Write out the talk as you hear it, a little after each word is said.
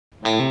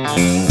Too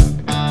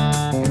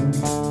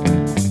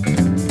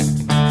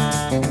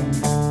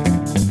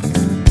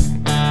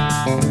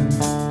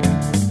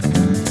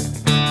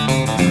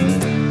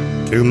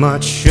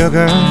much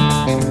sugar,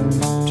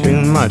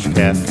 too much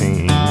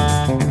caffeine,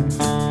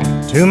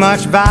 too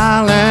much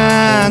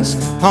violence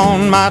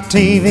on my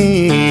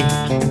TV.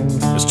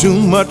 There's too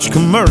much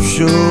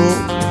commercial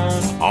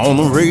on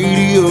the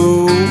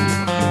radio.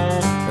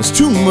 There's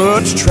too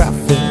much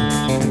traffic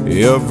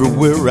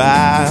everywhere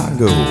I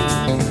go.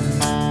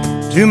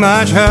 Too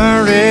much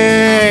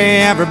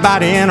hurry,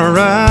 everybody in a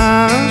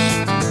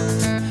rush.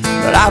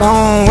 But I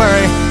don't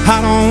worry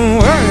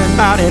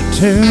about it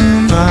too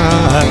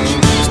much.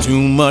 There's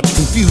too much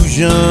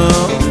confusion,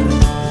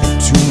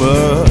 too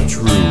much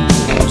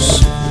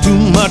rules, too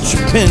much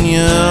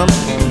opinion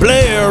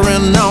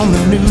blaring on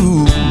the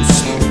news.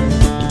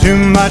 Too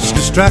much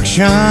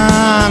destruction,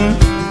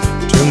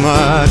 too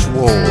much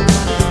war,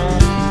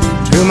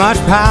 too much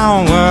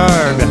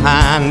power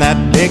behind that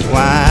big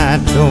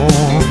wide door.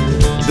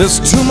 There's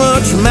too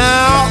much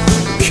mouth,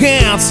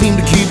 can't seem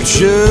to keep it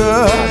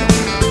shut.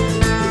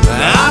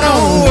 I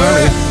don't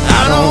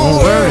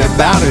worry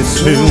about it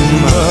too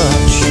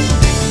much.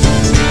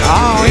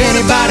 Oh,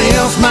 anybody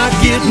else might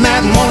get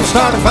mad and wanna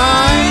start a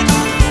fight,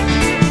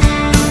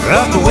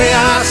 but the way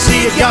I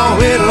see it,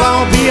 y'all, it'll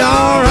all be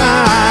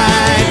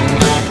alright.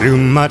 Too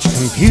much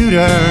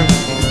computer,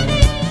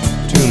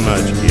 too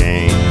much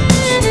games,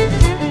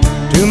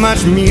 too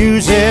much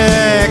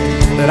music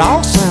that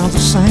all sounds the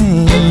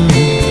same.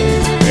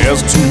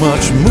 There's too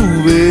much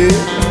movie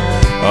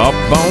up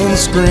on the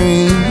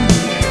screen.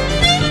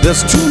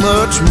 There's too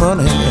much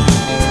money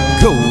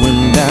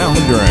going down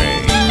the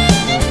drain.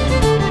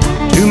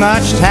 Too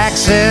much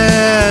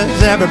taxes,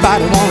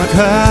 everybody wanna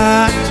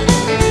cut,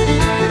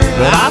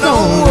 but I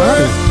don't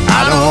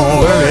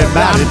worry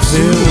about it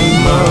too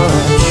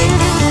much.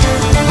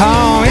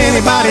 Oh,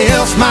 anybody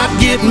else might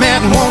get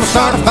mad and wanna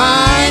start a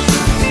fight,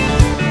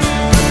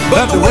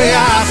 but the way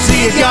I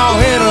see it, y'all,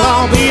 it'll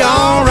all be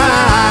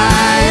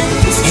alright.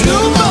 It's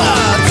too much.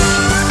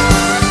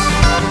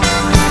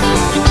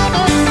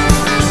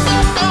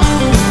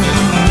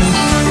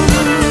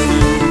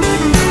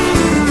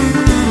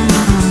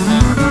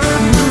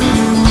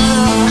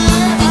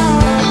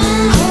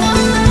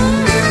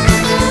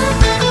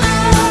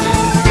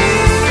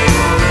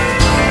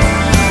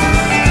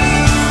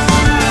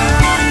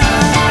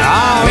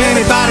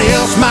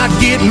 Might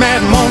get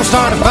mad and wanna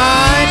start a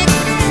fight,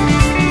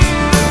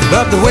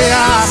 but the way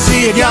I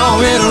see it, y'all,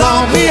 it'll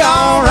all be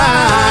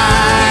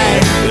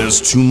alright.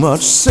 There's too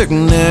much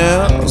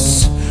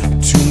sickness,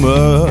 too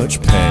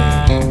much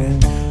pain,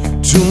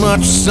 too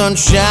much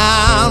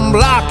sunshine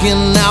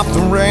blocking out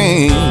the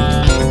rain.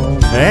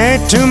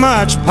 Ain't too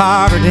much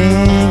poverty,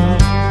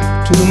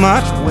 too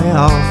much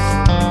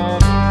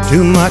wealth,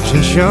 too much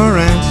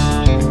insurance,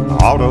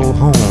 auto,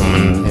 home,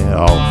 and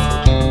health.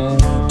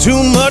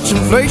 Too much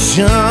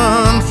inflation,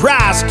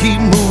 price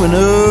keep moving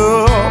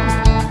up,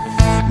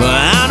 but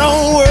I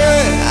don't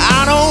worry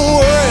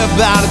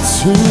about it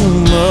too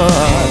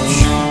much.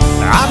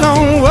 I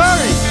don't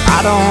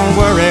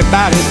worry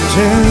about it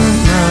too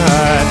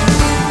much.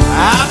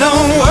 I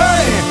don't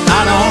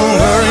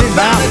worry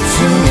about it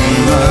too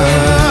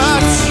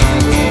much.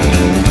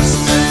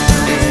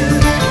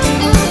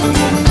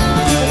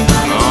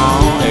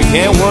 Oh, you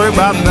can't worry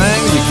about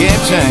things you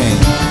can't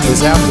change.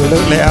 It's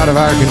absolutely out of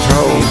our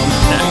control.